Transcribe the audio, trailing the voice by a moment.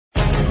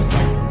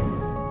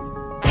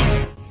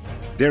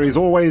There is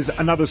always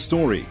another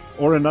story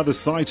or another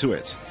side to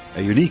it,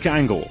 a unique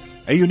angle,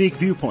 a unique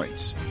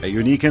viewpoint, a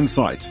unique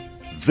insight.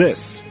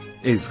 This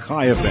is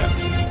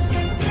ChaiFM.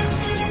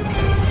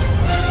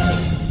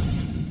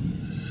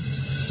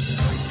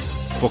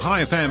 For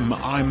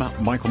ChaiFM, I'm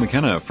Michael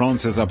McKenna.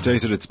 France has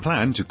updated its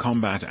plan to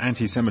combat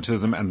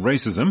anti-Semitism and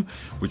racism,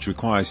 which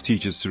requires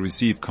teachers to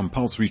receive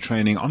compulsory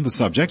training on the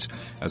subject,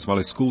 as well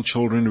as school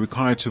children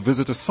required to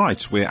visit a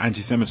site where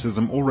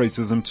anti-Semitism or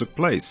racism took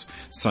place,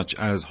 such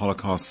as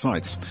Holocaust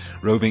sites.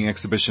 Roving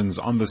exhibitions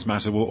on this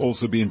matter will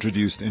also be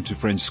introduced into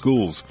French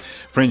schools.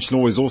 French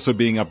law is also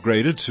being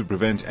upgraded to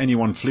prevent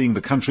anyone fleeing the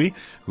country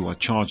who are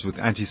charged with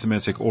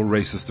anti-Semitic or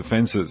racist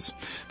offences.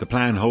 The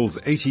plan holds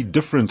 80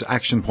 different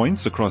action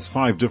points across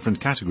 5 different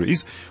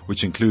categories,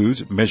 which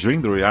include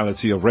measuring the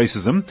reality of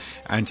racism,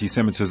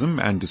 anti-Semitism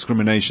and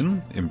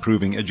discrimination,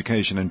 improving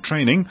education and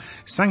training,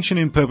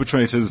 sanctioning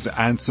perpetrators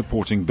and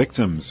supporting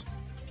victims.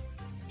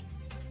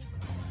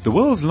 The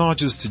world's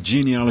largest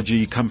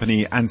genealogy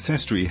company,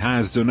 Ancestry,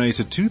 has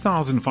donated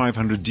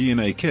 2,500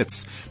 DNA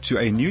kits to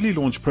a newly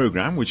launched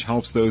program which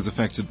helps those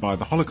affected by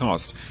the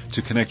Holocaust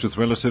to connect with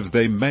relatives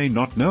they may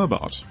not know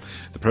about.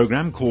 The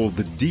program, called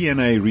the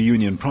DNA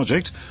Reunion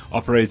Project,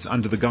 operates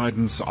under the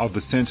guidance of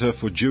the Center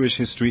for Jewish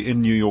History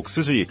in New York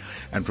City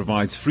and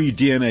provides free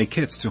DNA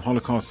kits to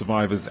Holocaust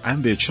survivors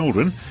and their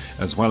children,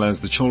 as well as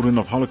the children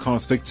of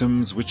Holocaust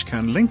victims, which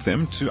can link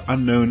them to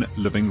unknown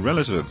living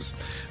relatives.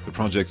 The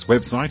project's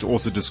website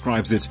also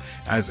describes it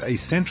as a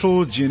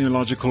central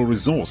genealogical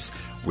resource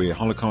where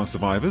Holocaust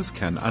survivors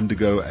can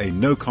undergo a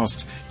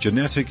no-cost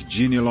genetic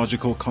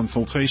genealogical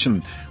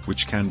consultation,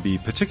 which can be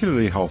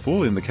particularly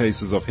helpful in the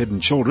cases of hidden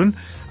children,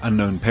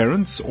 unknown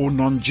parents, or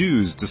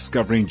non-Jews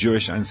discovering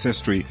Jewish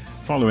ancestry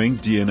following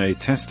DNA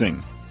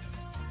testing.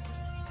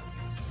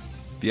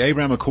 The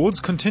Abraham Accords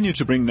continue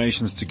to bring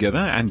nations together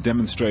and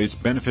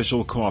demonstrate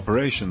beneficial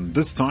cooperation.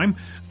 This time,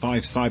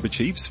 5 cyber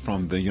chiefs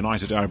from the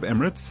United Arab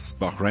Emirates,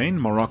 Bahrain,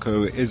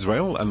 Morocco,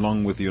 Israel,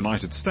 along with the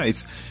United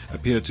States,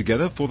 appeared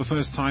together for the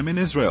first time in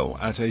Israel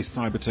at a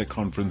cybertech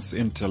conference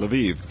in Tel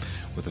Aviv.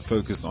 With a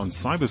focus on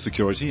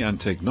cybersecurity and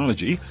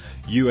technology,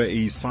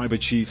 UAE Cyber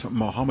Chief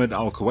Mohammed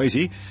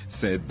Al-Kuwaiti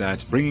said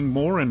that bringing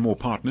more and more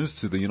partners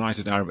to the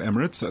United Arab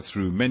Emirates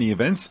through many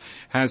events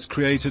has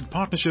created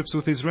partnerships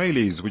with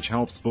Israelis, which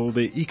helps build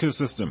their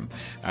ecosystem,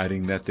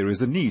 adding that there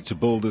is a need to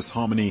build this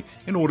harmony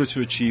in order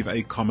to achieve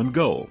a common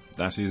goal,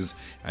 that is,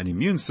 an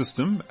immune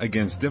system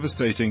against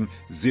devastating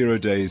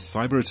zero-day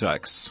cyber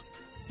attacks.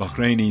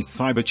 Bahraini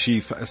cyber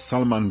chief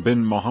Salman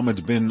bin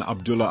Mohammed bin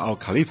Abdullah Al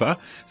Khalifa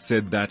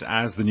said that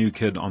as the new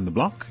kid on the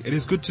block, it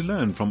is good to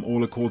learn from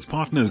all Accords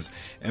partners,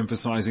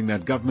 emphasizing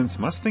that governments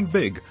must think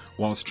big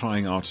whilst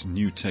trying out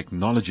new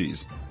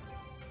technologies.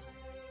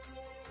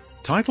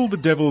 Titled The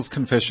Devil's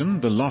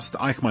Confession, The Lost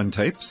Eichmann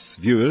Tapes,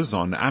 viewers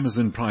on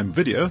Amazon Prime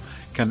Video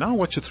can now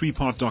watch a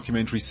 3-part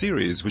documentary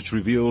series which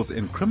reveals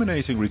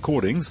incriminating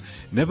recordings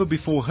never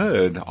before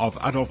heard of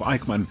Adolf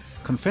Eichmann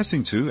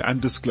confessing to and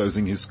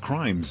disclosing his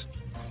crimes.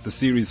 The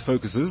series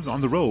focuses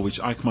on the role which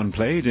Eichmann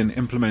played in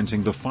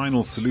implementing the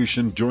final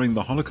solution during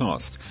the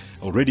Holocaust.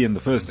 Already in the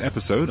first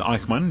episode,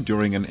 Eichmann,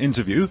 during an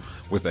interview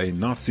with a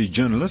Nazi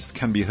journalist,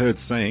 can be heard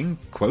saying,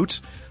 quote,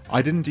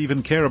 "I didn't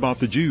even care about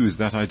the Jews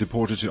that I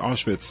deported to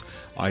Auschwitz.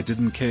 I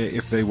didn't care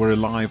if they were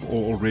alive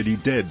or already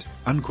dead,"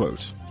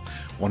 unquote.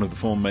 One of the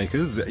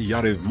filmmakers,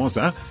 Yariv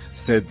Moza,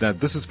 said that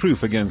this is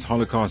proof against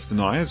Holocaust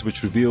deniers,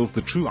 which reveals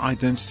the true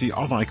identity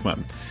of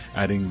Eichmann,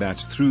 adding that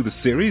through the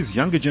series,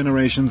 younger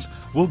generations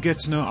will get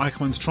to know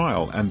Eichmann's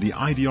trial and the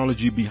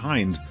ideology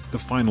behind the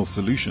final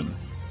solution.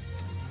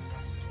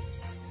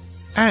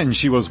 And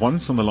she was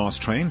once on the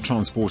last train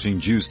transporting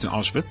Jews to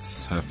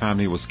Auschwitz. Her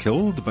family was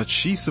killed, but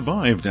she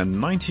survived,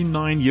 and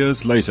 99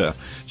 years later,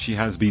 she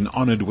has been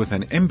honored with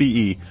an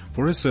MBE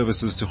for her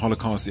services to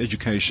Holocaust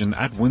education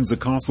at Windsor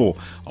Castle,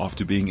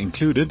 after being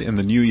included in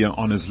the New Year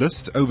Honours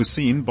list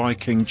overseen by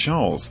King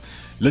Charles.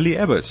 Lily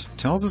Ebbert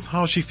tells us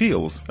how she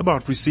feels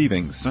about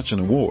receiving such an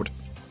award.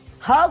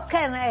 How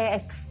can I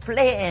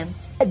explain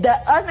the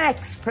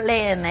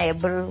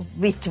unexplainable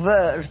with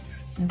words?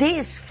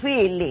 This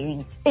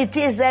feeling, it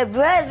is a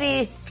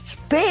very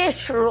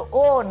special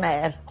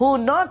honor who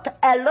not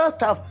a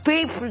lot of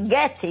people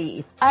get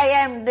it. I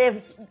am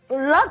the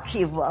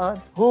lucky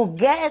one who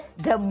get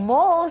the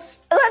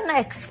most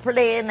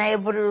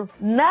unexplainable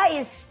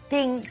nice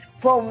things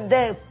from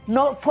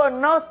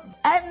not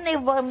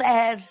anyone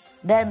else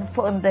than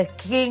from the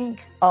King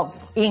of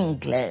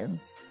England.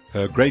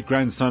 Her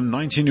great-grandson,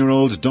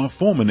 19-year-old Darth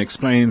Foreman,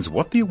 explains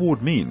what the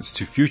award means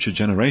to future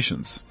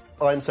generations.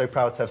 I'm so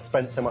proud to have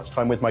spent so much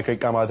time with my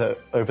great-grandmother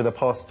over the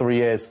past 3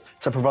 years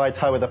to provide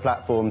her with a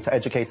platform to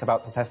educate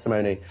about the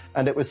testimony.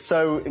 And it was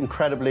so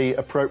incredibly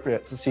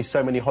appropriate to see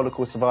so many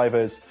Holocaust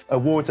survivors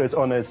awarded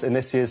honours in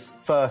this year's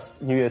first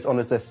New Year's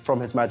Honours list from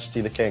His Majesty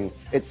the King.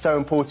 It's so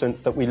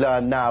important that we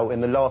learn now in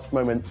the last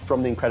moments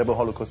from the incredible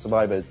Holocaust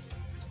survivors.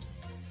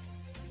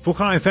 For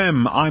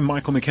ChaiFM, I'm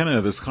Michael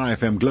McKenna. This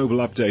ChaiFM Global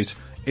Update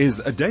is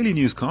a daily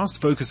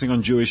newscast focusing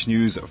on Jewish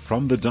news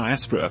from the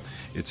diaspora.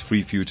 It's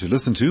free for you to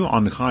listen to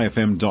on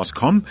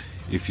ChaiFM.com.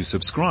 If you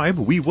subscribe,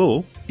 we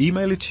will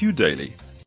email it to you daily.